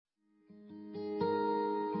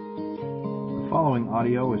following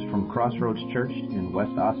audio is from CrossRoads Church in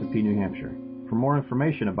West Ossipee, New Hampshire. For more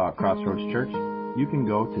information about CrossRoads Church, you can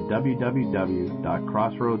go to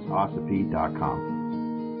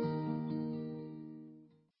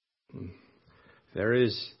www.crossroadsossipee.com. There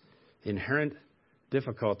is inherent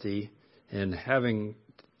difficulty in having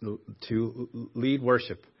to lead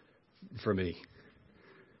worship for me.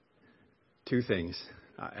 Two things.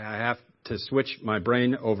 I have to switch my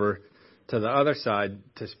brain over to the other side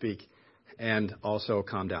to speak and also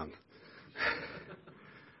calm down.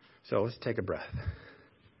 So let's take a breath.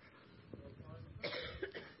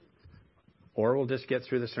 Or we'll just get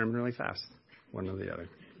through the sermon really fast, one or the other.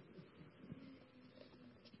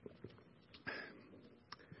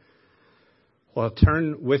 Well,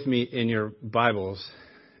 turn with me in your Bibles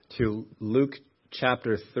to Luke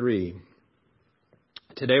chapter 3.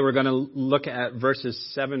 Today we're going to look at verses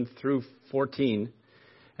 7 through 14,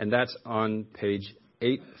 and that's on page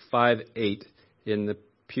 858 in the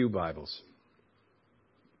Pew Bibles.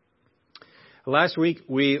 Last week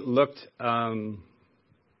we looked a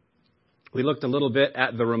little bit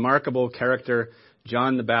at the remarkable character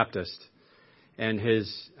John the Baptist and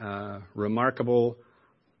his remarkable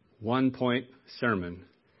one-point sermon,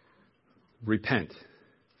 repent,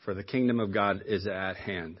 for the kingdom of God is at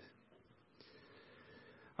hand.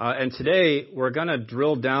 And today we're going to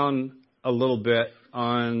drill down a little bit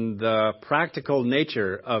on the practical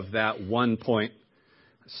nature of that one-point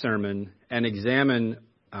sermon and examine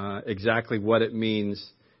exactly what it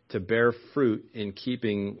means to bear fruit in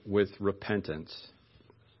keeping with repentance.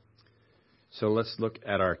 So let's look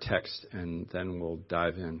at our text and then we'll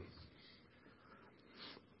dive in.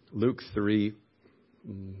 Luke 3,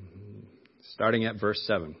 starting at verse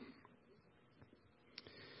 7.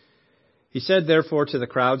 He said, therefore, to the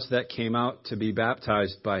crowds that came out to be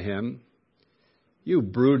baptized by him, you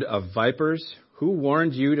brood of vipers, who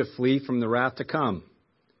warned you to flee from the wrath to come?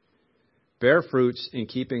 Bear fruits in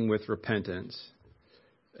keeping with repentance,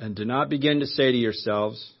 and do not begin to say to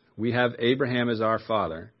yourselves, we have Abraham as our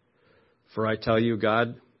father. For I tell you,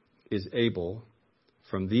 God is able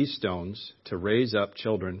from these stones to raise up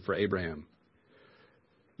children for Abraham.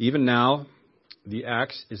 Even now, the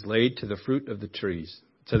axe is laid to the root of the trees.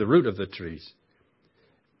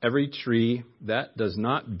 Every tree that does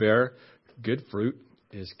not bear good fruit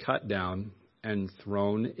is cut down and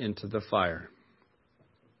thrown into the fire.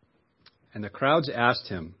 And the crowds asked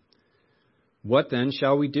him, what then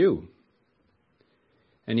shall we do?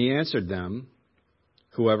 And he answered them,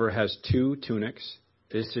 whoever has 2 tunics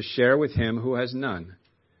is to share with him who has none,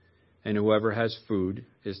 and whoever has food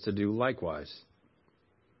is to do likewise.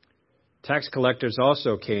 Tax collectors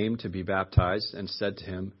also came to be baptized and said to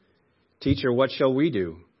him, Teacher, what shall we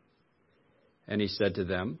do? And he said to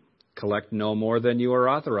them, collect no more than you are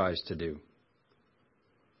authorized to do.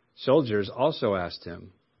 Soldiers also asked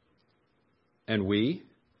him, and we,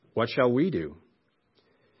 what shall we do?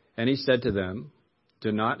 And he said to them,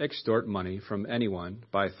 do not extort money from anyone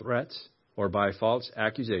by threats or by false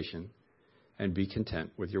accusation, and be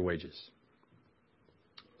content with your wages.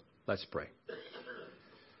 Let's pray.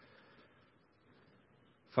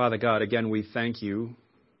 Father God, again, we thank you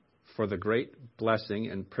for the great blessing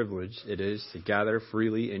and privilege it is to gather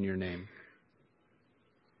freely in your name.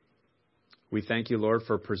 We thank you, Lord,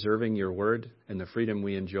 for preserving your word and the freedom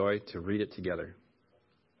we enjoy to read it together.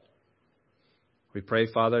 We pray,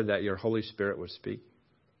 Father, that your Holy Spirit would speak,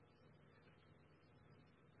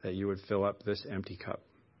 that you would fill up this empty cup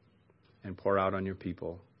and pour out on your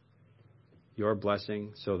people your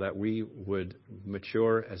blessing so that we would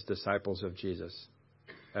mature as disciples of Jesus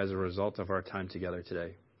as a result of our time together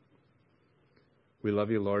today. We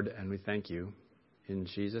love you, Lord, and we thank you. In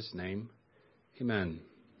Jesus' name, amen.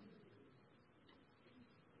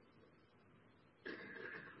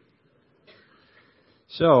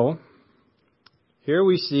 So, here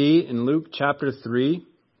we see in Luke chapter 3,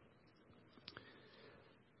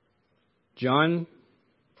 John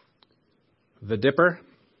the Dipper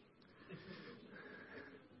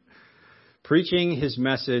preaching his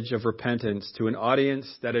message of repentance to an audience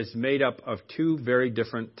that is made up of 2 very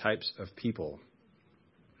different types of people.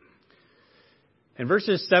 In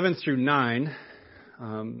verses 7 through 9,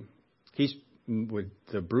 he's with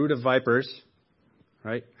the brood of vipers,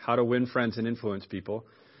 right? How to win friends and influence people.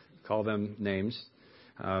 Call them names.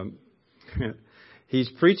 He's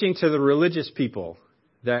preaching to the religious people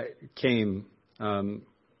that came to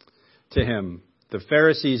him. The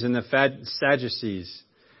Pharisees and the Sadducees,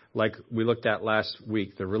 like we looked at last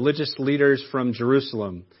week. The religious leaders from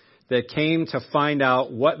Jerusalem that came to find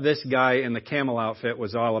out what this guy in the camel outfit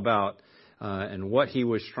was all about. And what he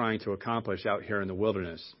was trying to accomplish out here in the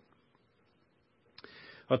wilderness.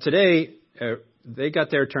 Well, today they got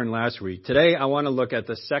their turn last week. Today, I want to look at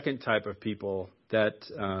the second type of people that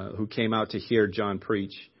who came out to hear John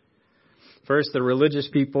preach. First, the religious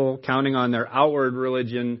people counting on their outward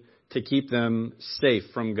religion to keep them safe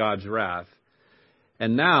from God's wrath.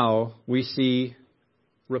 And now we see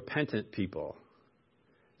repentant people.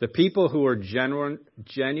 The people who are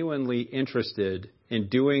genuinely interested in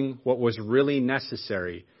doing what was really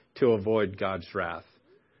necessary to avoid God's wrath.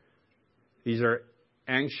 These are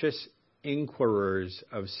anxious inquirers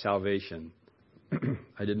of salvation.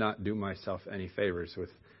 I did not do myself any favors with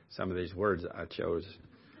some of these words I chose.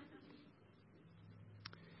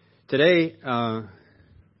 Today, there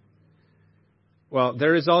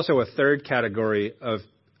is also a third category of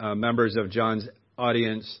members of John's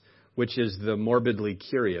audience, which is the morbidly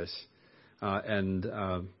curious, and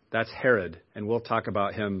that's Herod, and we'll talk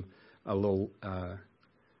about him a little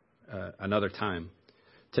another time.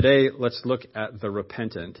 Today, let's look at the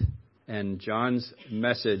repentant and John's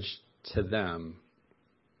message to them.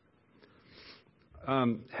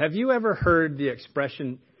 Have you ever heard the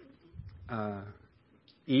expression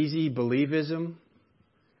easy believism?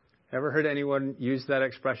 Ever heard anyone use that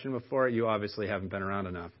expression before? You obviously haven't been around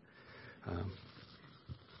enough.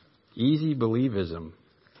 Easy believism.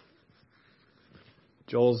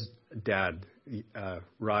 Joel's dad,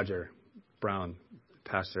 Roger Brown,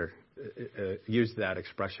 pastor, used that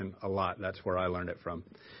expression a lot. That's where I learned it from.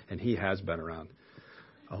 And he has been around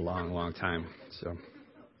a long, long time. So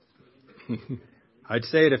I'd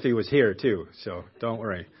say it if he was here too, so don't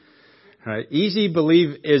worry. All right. Easy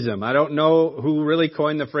believism. I don't know who really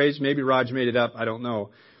coined the phrase. Maybe Raj made it up. I don't know.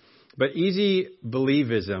 But easy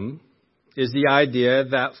believism is the idea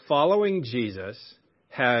that following Jesus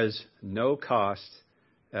has no cost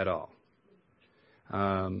at all.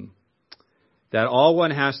 That all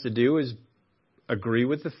one has to do is agree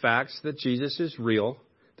with the facts that Jesus is real,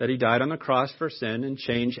 that he died on the cross for sin, and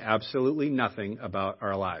change absolutely nothing about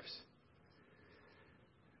our lives.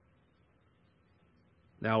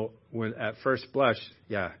 Now, at first blush,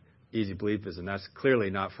 easy believism, that's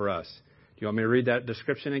clearly not for us. Do you want me to read that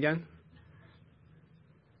description again?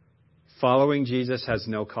 Following Jesus has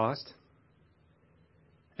no cost.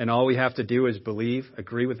 And all we have to do is believe,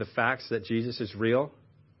 agree with the facts that Jesus is real.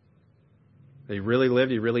 That he really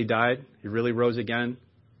lived, he really died, he really rose again.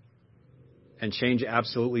 And change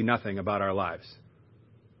absolutely nothing about our lives.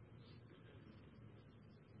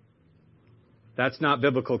 That's not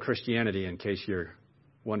biblical Christianity, in case you're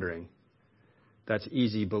wondering. That's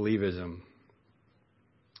easy believism.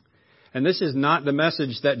 And this is not the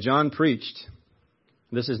message that John preached.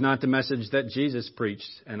 This is not the message that Jesus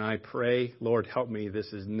preached. And I pray, Lord, help me,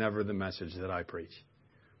 this is never the message that I preach.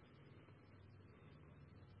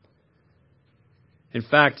 In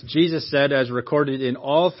fact, Jesus said, as recorded in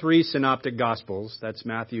all three synoptic gospels, that's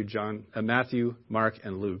Matthew, Mark,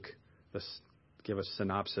 and Luke. Let's give a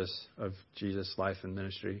synopsis of Jesus' life and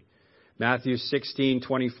ministry. Matthew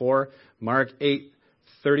 16:24, Mark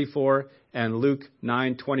 8:34, and Luke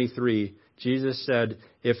 9:23. Jesus said,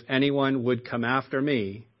 if anyone would come after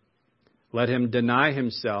me, let him deny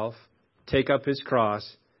himself, take up his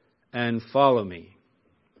cross, and follow me.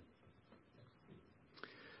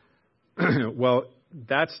 Well,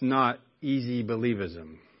 that's not easy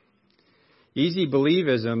believism. Easy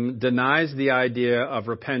believism denies the idea of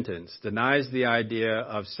repentance, denies the idea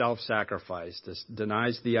of self-sacrifice,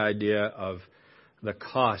 denies the idea of the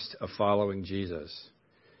cost of following Jesus.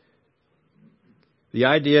 The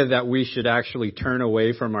idea that we should actually turn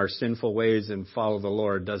away from our sinful ways and follow the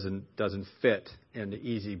Lord doesn't fit into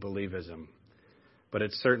easy believism. But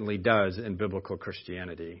it certainly does in biblical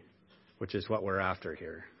Christianity, which is what we're after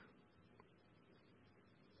here.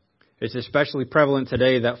 It's especially prevalent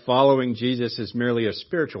today that following Jesus is merely a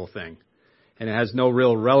spiritual thing, and it has no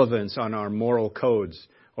real relevance on our moral codes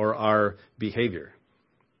or our behavior.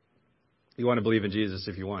 You want to believe in Jesus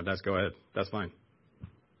if you want, go ahead. That's fine.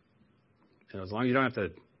 As long as you don't have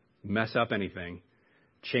to mess up anything,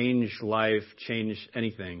 change life, change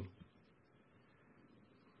anything.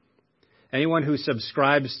 Anyone who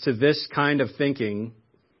subscribes to this kind of thinking,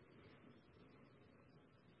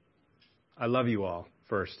 I love you all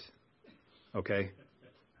first. Okay?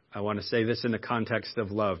 I want to say this in the context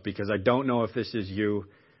of love because I don't know if this is you,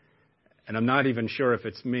 and I'm not even sure if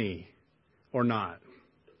it's me or not.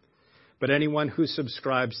 But anyone who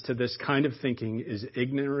subscribes to this kind of thinking is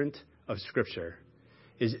ignorant of Scripture,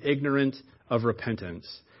 is ignorant of repentance.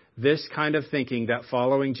 This kind of thinking that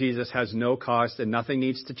following Jesus has no cost and nothing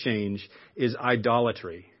needs to change is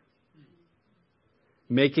idolatry.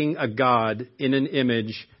 Making a God in an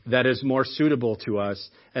image that is more suitable to us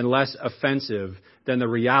and less offensive than the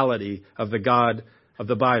reality of the God of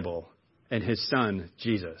the Bible and his Son,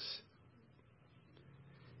 Jesus.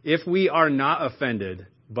 If we are not offended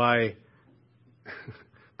by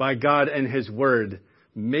God and his word,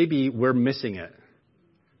 maybe we're missing it.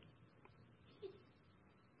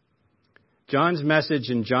 John's message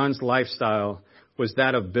and John's lifestyle was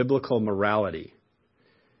that of biblical morality.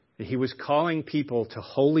 He was calling people to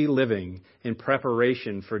holy living in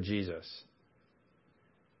preparation for Jesus.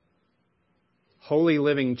 Holy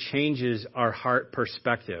living changes our heart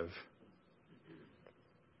perspective.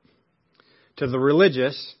 To the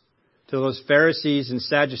religious, to those Pharisees and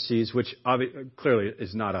Sadducees, which clearly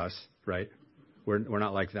is not us, right? We're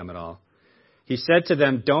not like them at all. He said to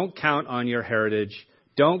them, don't count on your heritage.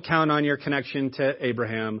 Don't count on your connection to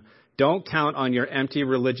Abraham. Don't count on your empty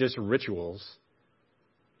religious rituals.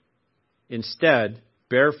 Instead,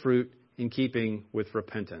 bear fruit in keeping with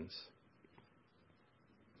repentance.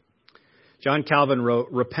 John Calvin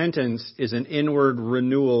wrote, repentance is an inward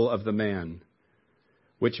renewal of the man,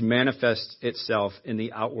 which manifests itself in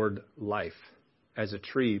the outward life, as a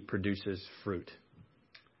tree produces fruit.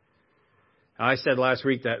 I said last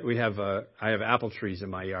week that I have apple trees in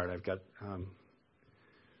my yard. I've got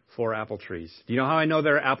 4 apple trees. Do you know how I know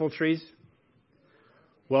they're apple trees?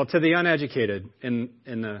 Well, to the uneducated, in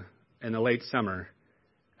the late summer,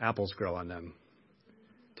 apples grow on them.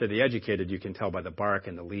 To the educated, you can tell by the bark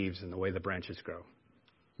and the leaves and the way the branches grow.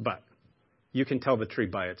 But you can tell the tree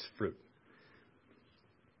by its fruit.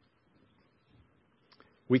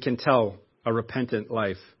 We can tell a repentant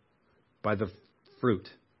life by the fruit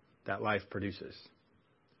that life produces.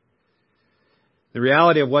 The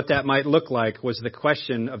reality of what that might look like was the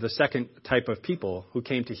question of the second type of people who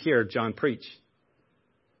came to hear John preach,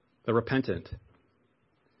 the repentant.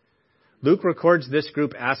 Luke records this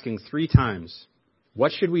group asking 3 times,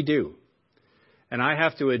 what should we do? And I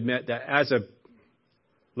have to admit that as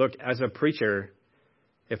a preacher,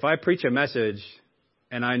 if I preach a message,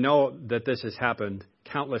 and I know that this has happened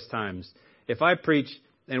countless times, if I preach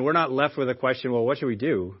and we're not left with a question, well, what should we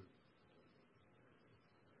do?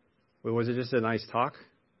 Well, was it just a nice talk?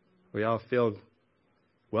 We all feel,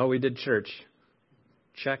 well, we did church.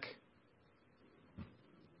 Check.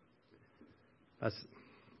 That's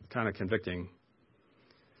kind of convicting.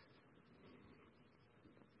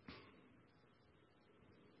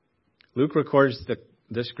 Luke records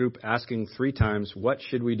this group asking 3 times, what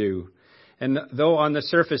should we do? And though on the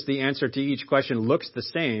surface the answer to each question looks the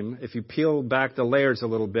same, if you peel back the layers a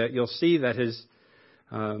little bit, you'll see that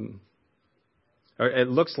or it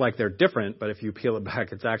looks like they're different, but if you peel it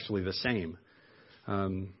back, it's actually the same.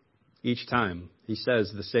 Each time he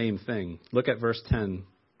says the same thing. Look at verse 10.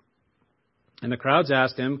 And the crowds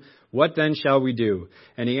asked him, what then shall we do?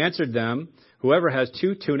 And he answered them, whoever has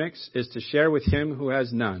 2 tunics is to share with him who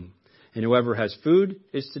has none, and whoever has food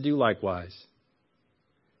is to do likewise.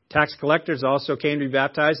 Tax collectors also came to be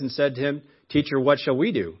baptized and said to him, Teacher, what shall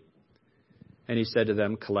we do? And he said to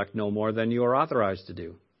them, collect no more than you are authorized to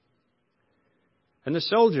do. And the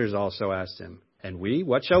soldiers also asked him, and we,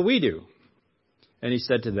 what shall we do? And he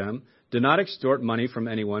said to them, do not extort money from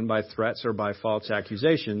anyone by threats or by false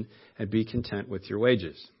accusation, and be content with your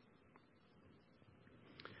wages.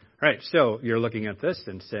 All right, so you're looking at this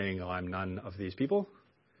and saying, I'm none of these people.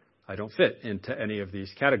 I don't fit into any of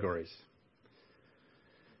these categories.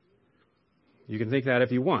 You can think that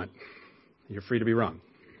if you want. You're free to be wrong.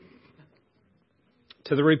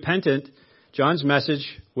 To the repentant, John's message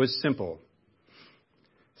was simple.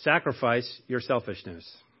 Sacrifice your selfishness.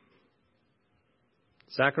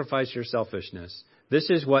 Sacrifice your selfishness. This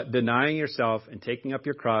is what denying yourself and taking up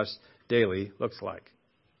your cross daily looks like.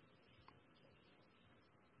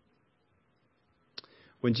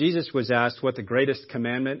 When Jesus was asked what the greatest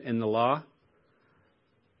commandment in the law,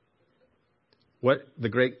 when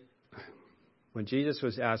Jesus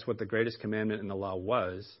was asked what the greatest commandment in the law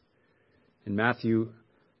was, in Matthew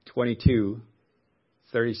 22,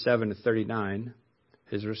 37 to 39,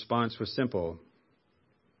 his response was simple.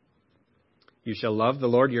 You shall love the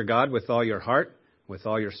Lord your God with all your heart, with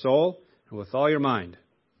all your soul, and with all your mind.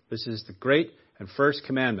 This is the great and first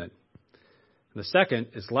commandment. And the second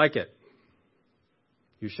is like it.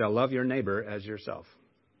 You shall love your neighbor as yourself.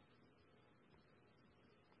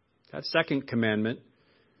 That second commandment,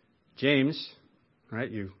 James, right,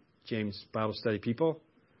 you James Bible study people,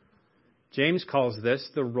 James calls this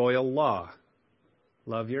the royal law.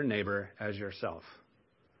 Love your neighbor as yourself.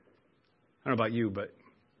 I don't know about you, but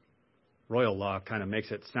royal law kind of makes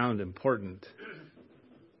it sound important.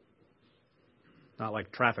 Not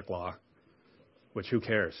like traffic law, which who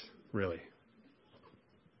cares, really?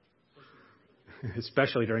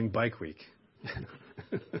 Especially during bike week.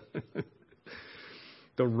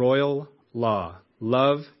 The royal law.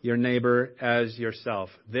 Love your neighbor as yourself.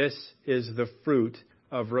 This is the fruit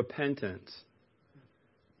of repentance.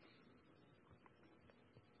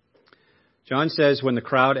 John says, when the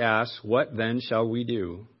crowd asks, what then shall we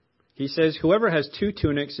do? He says, whoever has 2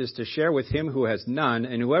 tunics is to share with him who has none,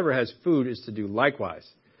 and whoever has food is to do likewise.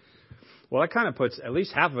 Well, that kind of puts at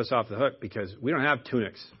least half of us off the hook because we don't have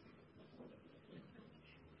tunics.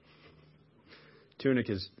 Tunic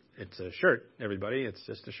it's a shirt, everybody. It's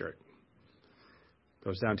just a shirt.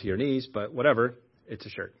 Goes down to your knees, but whatever, it's a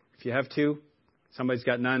shirt. If you have 2, somebody's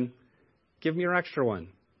got none, give them your extra one.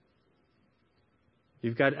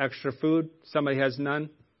 You've got extra food, somebody has none,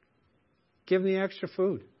 give them the extra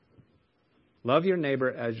food. Love your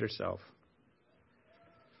neighbor as yourself.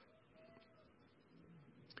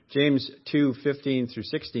 James 2:15 through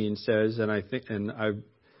 16 says, and I think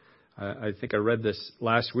I read this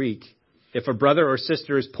last week, if a brother or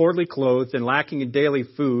sister is poorly clothed and lacking in daily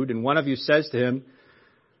food, and one of you says to him,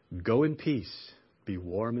 go in peace, be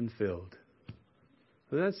warm and filled.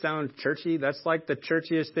 Doesn't that sound churchy? That's like the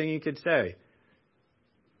churchiest thing you could say.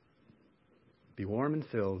 Be warm and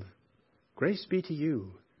filled. Grace be to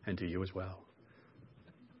you and to you as well.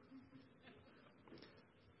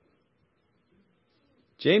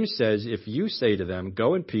 James says, if you say to them,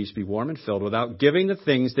 go in peace, be warm and filled, without giving the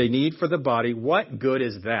things they need for the body, what good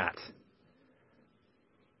is that?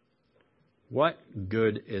 What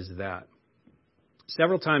good is that?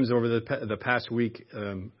 Several times over the past week,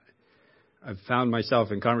 I've found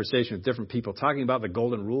myself in conversation with different people talking about the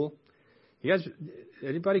golden rule. You guys,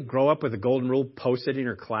 anybody grow up with the golden rule posted in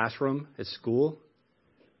your classroom at school?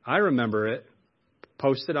 I remember it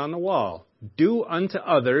posted on the wall. Do unto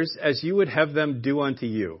others as you would have them do unto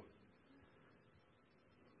you.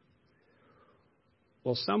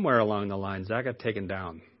 Well, somewhere along the lines, that got taken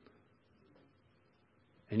down.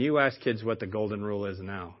 And you ask kids what the golden rule is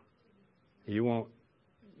now. You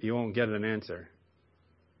won't get an answer.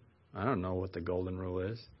 I don't know what the golden rule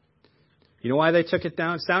is. You know why they took it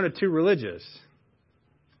down? It sounded too religious.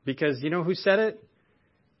 Because you know who said it?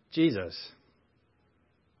 Jesus.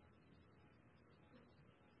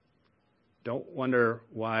 Don't wonder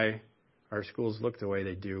why our schools look the way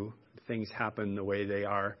they do. Things happen the way they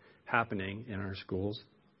are happening in our schools.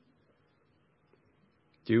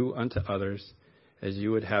 Do unto others as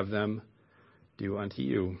you would have them do unto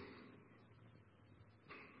you.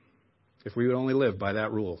 If we would only live by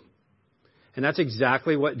that rule. And that's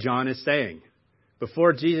exactly what John is saying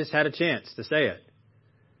before Jesus had a chance to say it.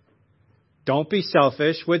 Don't be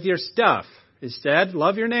selfish with your stuff. Instead,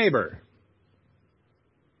 love your neighbor.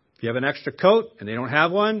 If you have an extra coat and they don't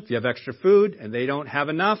have one, if you have extra food and they don't have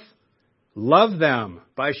enough, love them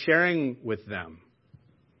by sharing with them.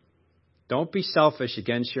 Don't be selfish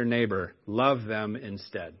against your neighbor. Love them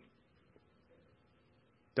instead.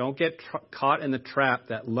 Don't get caught in the trap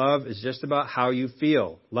that love is just about how you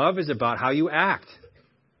feel. Love is about how you act.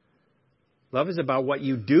 Love is about what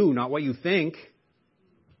you do, not what you think.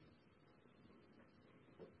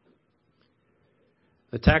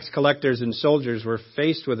 The tax collectors and soldiers were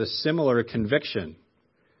faced with a similar conviction.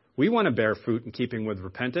 We want to bear fruit in keeping with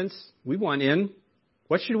repentance. We want in.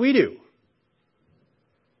 What should we do?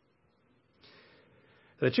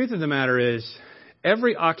 The truth of the matter is,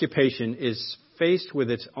 every occupation is faced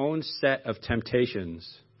with its own set of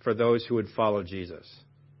temptations for those who would follow Jesus.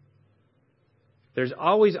 There's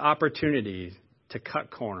always opportunity to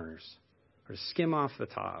cut corners, or to skim off the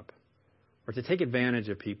top, or to take advantage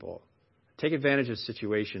of people, take advantage of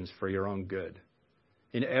situations for your own good.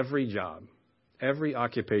 In every job, every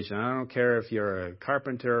occupation. I don't care if you're a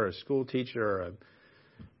carpenter, or a school teacher, or a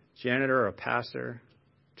janitor, or a pastor,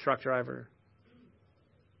 truck driver,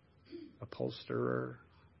 upholsterer.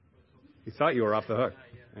 You thought you were off the hook.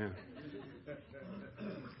 Yeah.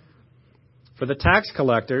 For the tax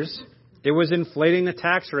collectors, it was inflating the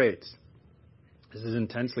tax rates. This is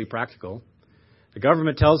intensely practical. The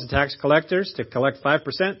government tells the tax collectors to collect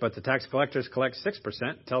 5%, but the tax collectors collect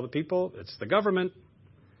 6%. Tell the people it's the government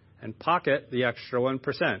and pocket the extra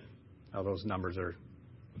 1%. Now those numbers are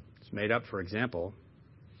made up, for example.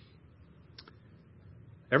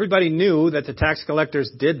 Everybody knew that the tax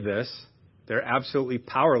collectors did this. They're absolutely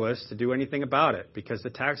powerless to do anything about it because the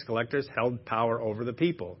tax collectors held power over the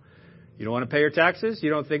people. You don't want to pay your taxes? You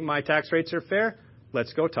don't think my tax rates are fair?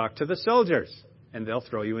 Let's go talk to the soldiers, and they'll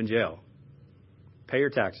throw you in jail. Pay your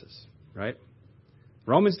taxes, right?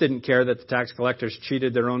 Romans didn't care that the tax collectors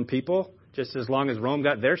cheated their own people. Just as long as Rome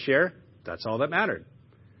got their share, that's all that mattered.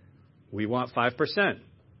 We want 5%.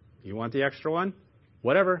 You want the extra one?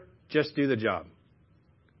 Whatever, just do the job.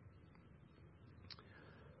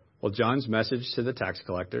 Well, John's message to the tax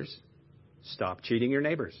collectors, stop cheating your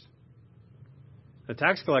neighbors. The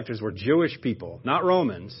tax collectors were Jewish people, not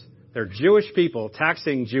Romans. They're Jewish people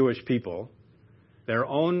taxing Jewish people, their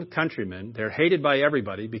own countrymen. They're hated by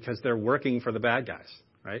everybody because they're working for the bad guys,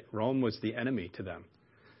 right? Rome was the enemy to them.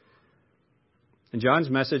 And John's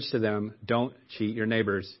message to them, don't cheat your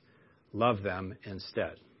neighbors, love them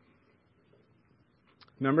instead.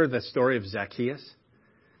 Remember the story of Zacchaeus?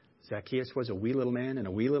 Zacchaeus was a wee little man, and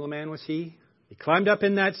a wee little man was he. He climbed up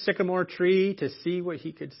in that sycamore tree to see what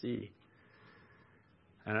he could see.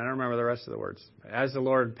 And I don't remember the rest of the words. As the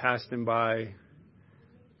Lord passed him by,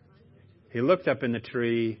 he looked up in the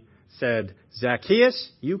tree, said,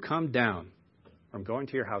 Zacchaeus, you come down. I'm going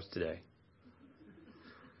to your house today.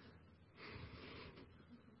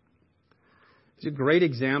 It's a great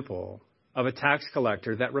example of a tax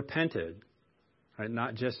collector that repented, right?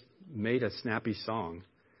 Not just made a snappy song.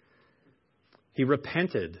 He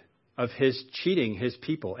repented of his cheating his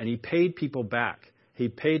people, and he paid people back. He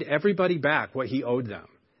paid everybody back what he owed them.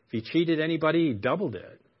 If he cheated anybody, he doubled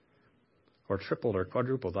it, or tripled or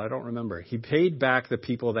quadrupled. I don't remember. He paid back the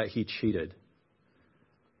people that he cheated.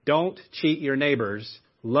 Don't cheat your neighbors.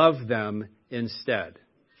 Love them instead.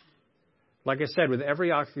 Like I said, with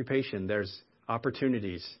every occupation, there's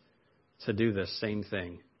opportunities to do the same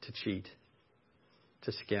thing, to cheat,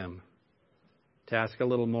 to skim, to ask a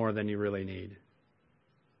little more than you really need,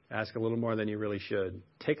 ask a little more than you really should,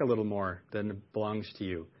 take a little more than belongs to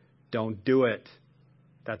you. Don't do it.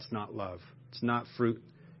 That's not love. It's not fruit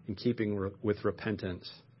in keeping with repentance.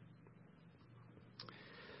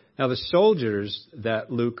 Now, the soldiers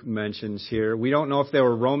that Luke mentions here, we don't know if they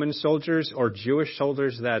were Roman soldiers or Jewish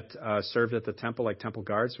soldiers that served at the temple, like temple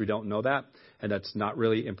guards. We don't know that, and that's not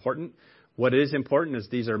really important. What is important is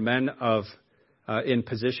these are men in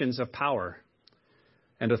positions of power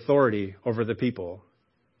and authority over the people.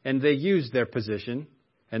 And they used their position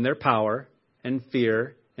and their power and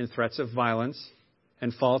fear and threats of violence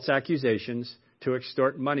and false accusations to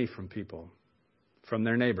extort money from people, from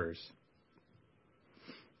their neighbors.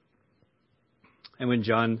 And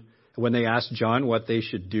when they asked John what they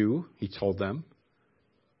should do, he told them,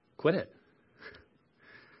 quit it.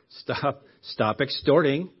 Stop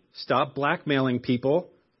extorting. Stop blackmailing people.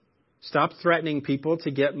 Stop threatening people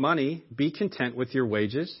to get money. Be content with your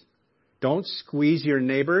wages. Don't squeeze your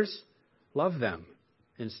neighbors. Love them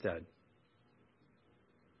instead.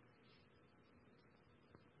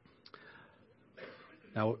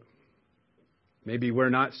 Now, maybe we're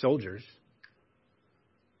not soldiers,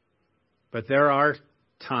 but there are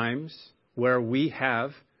times where we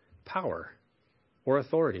have power or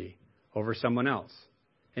authority over someone else.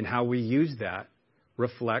 And how we use that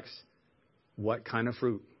reflects what kind of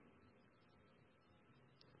fruit.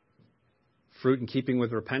 Fruit in keeping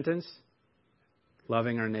with repentance,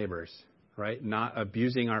 loving our neighbors, right? Not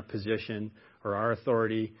abusing our position or our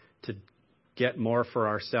authority to get more for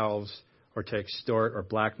ourselves or to extort or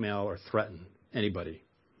blackmail or threaten anybody.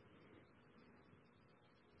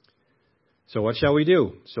 So what shall we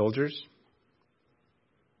do, soldiers?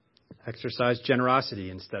 Exercise generosity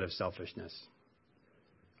instead of selfishness.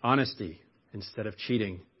 Honesty instead of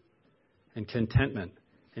cheating. And contentment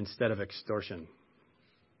instead of extortion.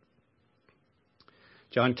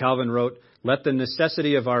 John Calvin wrote, "Let the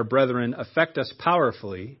necessity of our brethren affect us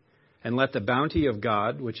powerfully, and let the bounty of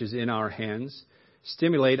God, which is in our hands,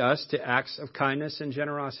 stimulate us to acts of kindness and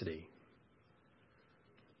generosity."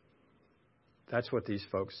 That's what these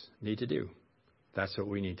folks need to do. That's what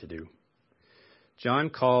we need to do. John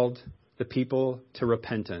called the people to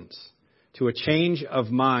repentance, to a change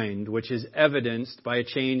of mind, which is evidenced by a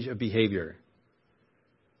change of behavior.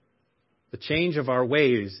 The change of our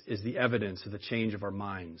ways is the evidence of the change of our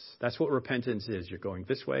minds. That's what repentance is. You're going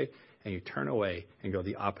this way, and you turn away and go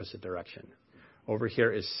the opposite direction. Over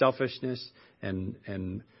here is selfishness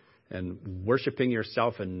and worshiping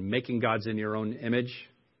yourself and making gods in your own image.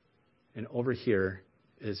 And over here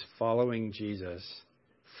is following Jesus,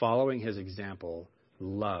 following his example,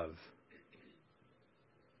 love.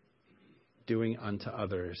 Doing unto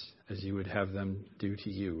others as you would have them do to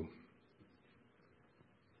you.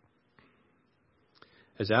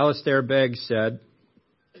 As Alistair Begg said,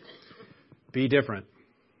 be different.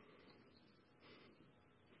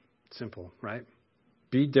 Simple, right?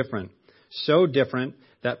 Be different. So different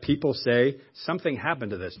that people say, something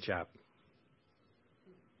happened to this chap.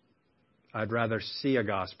 I'd rather see a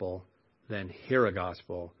gospel than hear a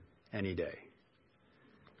gospel any day.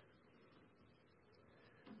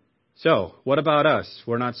 So, what about us?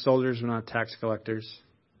 We're not soldiers, we're not tax collectors.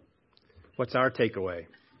 What's our takeaway?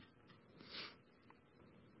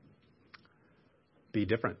 Be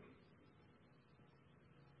different.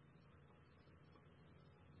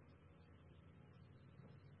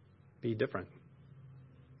 Be different.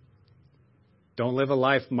 Don't live a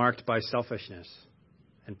life marked by selfishness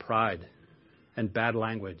and pride and bad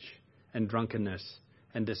language and drunkenness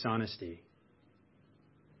and dishonesty.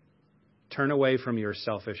 Turn away from your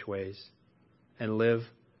selfish ways and live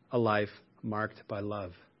a life marked by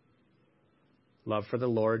love. Love for the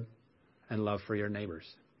Lord and love for your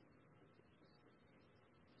neighbors.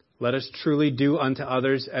 Let us truly do unto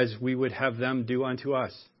others as we would have them do unto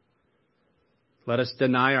us. Let us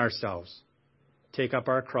deny ourselves, take up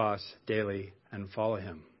our cross daily, and follow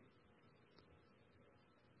him.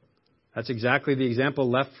 That's exactly the example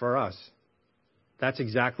left for us. That's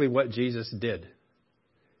exactly what Jesus did.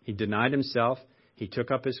 He denied himself. He took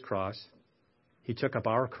up his cross. He took up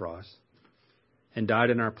our cross and died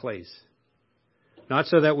in our place. Not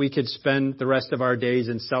so that we could spend the rest of our days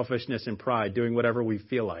in selfishness and pride, doing whatever we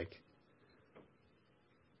feel like,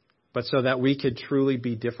 but so that we could truly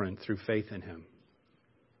be different through faith in him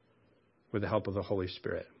with the help of the Holy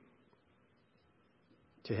Spirit.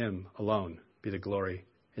 To him alone be the glory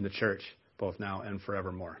in the church, both now and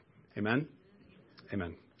forevermore. Amen?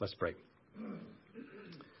 Amen. Let's pray.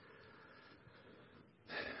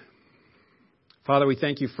 Father, we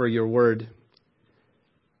thank you for your word,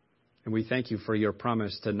 and we thank you for your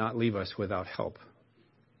promise to not leave us without help.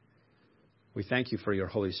 We thank you for your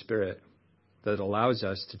Holy Spirit that allows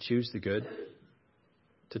us to choose the good,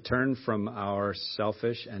 to turn from our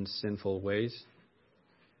selfish and sinful ways,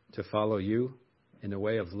 to follow you in a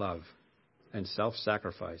way of love and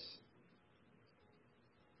self-sacrifice.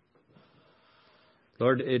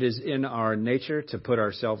 Lord, it is in our nature to put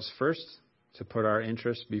ourselves first, to put our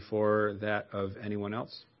interests before that of anyone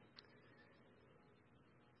else.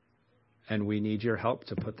 And we need your help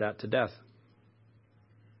to put that to death.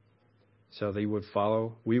 So that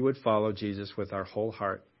we would follow Jesus with our whole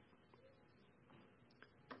heart.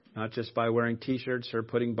 Not just by wearing t-shirts or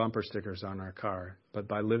putting bumper stickers on our car, but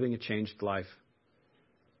by living a changed life.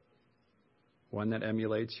 One that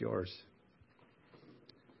emulates yours.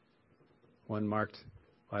 One marked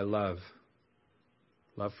by love.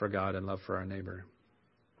 Love for God and love for our neighbor.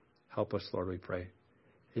 Help us, Lord, we pray.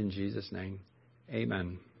 In Jesus' name,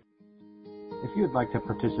 amen. If you would like to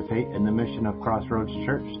participate in the mission of CrossRoads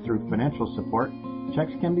Church through financial support,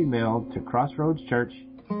 checks can be mailed to CrossRoads Church,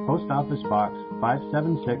 Post Office Box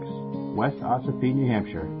 576, West Ossipee, New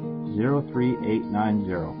Hampshire,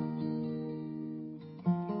 03890.